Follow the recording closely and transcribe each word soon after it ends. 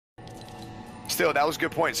still, that was good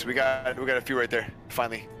points. We got a few right there.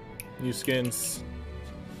 Finally. New skins.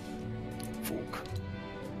 Fuck.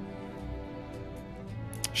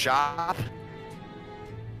 Shop.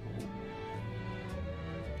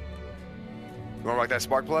 You wanna rock that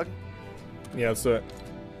spark plug? Yeah, that's it.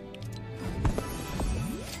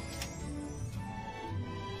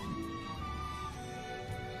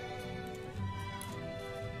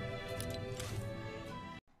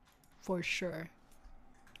 For sure.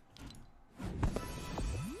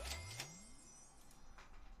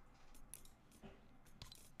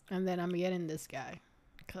 And then I'm getting this guy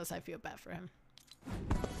because I feel bad for him.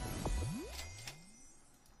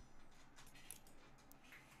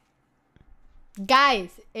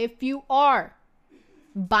 Guys, if you are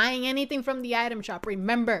buying anything from the item shop,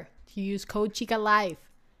 remember to use code CHICALIFE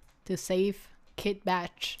to save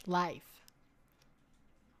Kitbash life.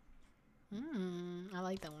 I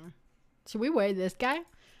like that one. Should we wear this guy?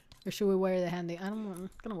 Or should we wear the handy? I'm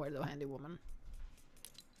gonna wear the handy woman.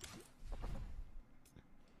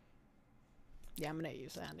 Yeah, I'm gonna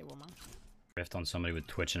use the handy woman. Rift on somebody with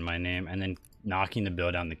Twitch in my name and then knocking the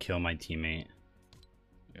build down to kill my teammate.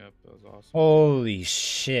 Yep, that was awesome. Holy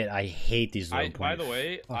shit, I hate these little points. By the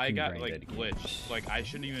way, I got like glitched. Like I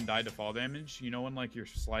shouldn't even die to fall damage. You know when like you're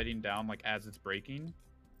sliding down like as it's breaking,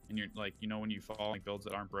 and you're like, you know when you fall like builds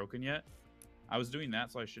that aren't broken yet. I was doing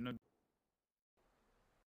that, so I shouldn't have.